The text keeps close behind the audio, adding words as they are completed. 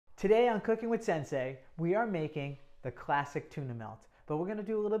Today on Cooking with Sensei, we are making the classic tuna melt, but we're going to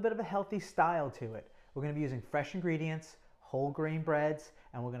do a little bit of a healthy style to it. We're going to be using fresh ingredients, whole grain breads,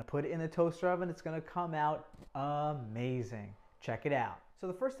 and we're going to put it in the toaster oven. It's going to come out amazing. Check it out. So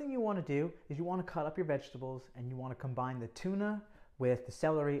the first thing you want to do is you want to cut up your vegetables and you want to combine the tuna with the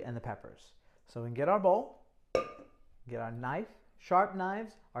celery and the peppers. So we can get our bowl, get our knife. Sharp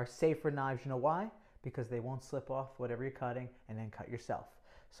knives are safer knives. You know why? Because they won't slip off whatever you're cutting and then cut yourself.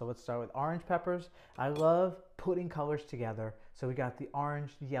 So let's start with orange peppers. I love putting colors together. So we got the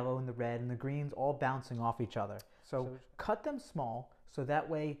orange, the yellow, and the red, and the greens all bouncing off each other. So cut them small so that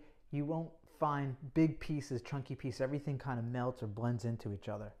way you won't find big pieces, chunky pieces. Everything kind of melts or blends into each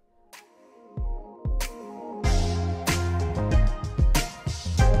other.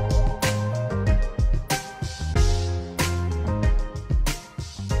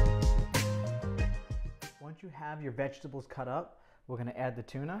 Once you have your vegetables cut up, we're going to add the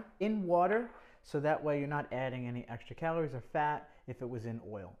tuna in water so that way you're not adding any extra calories or fat if it was in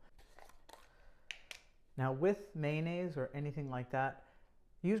oil. Now with mayonnaise or anything like that,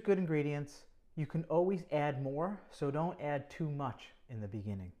 use good ingredients. You can always add more, so don't add too much in the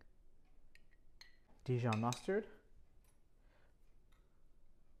beginning. Dijon mustard.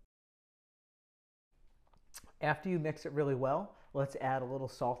 After you mix it really well, let's add a little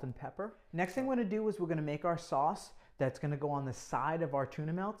salt and pepper. Next thing we're going to do is we're going to make our sauce that's going to go on the side of our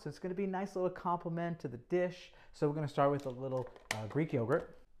tuna melt. So it's going to be a nice little complement to the dish. So we're going to start with a little Greek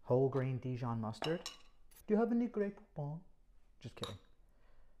yogurt, whole grain Dijon mustard. Do you have any Grey Poupon? Just kidding.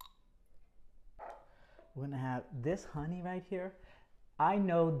 We're going to have this honey right here. I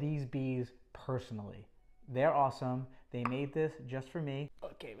know these bees personally. They're awesome. They made this just for me. Oh,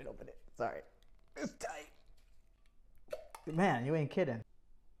 I can't even open it. Sorry. It's tight. Man, you ain't kidding.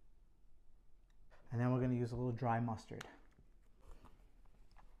 And then we're going to use a little dry mustard.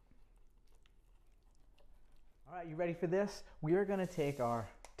 All right, you ready for this? We are going to take our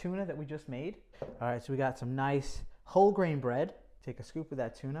tuna that we just made. All right, so we got some nice whole grain bread. Take a scoop of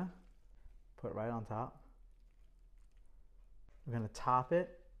that tuna, put it right on top. We're going to top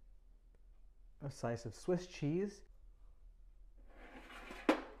it with a slice of Swiss cheese.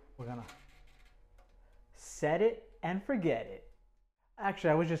 We're going to set it and forget it.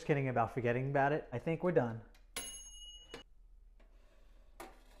 Actually, I was just kidding about forgetting about it. I think we're done.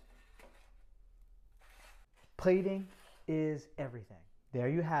 Plating is everything. There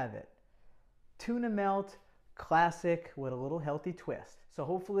you have it. Tuna melt, classic with a little healthy twist. So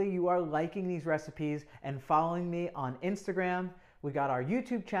hopefully you are liking these recipes and following me on Instagram. We got our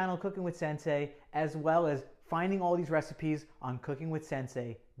YouTube channel, Cooking with Sensei, as well as finding all these recipes on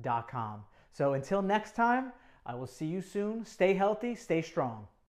cookingwithsensei.com. So until next time, I will see you soon. Stay healthy, stay strong.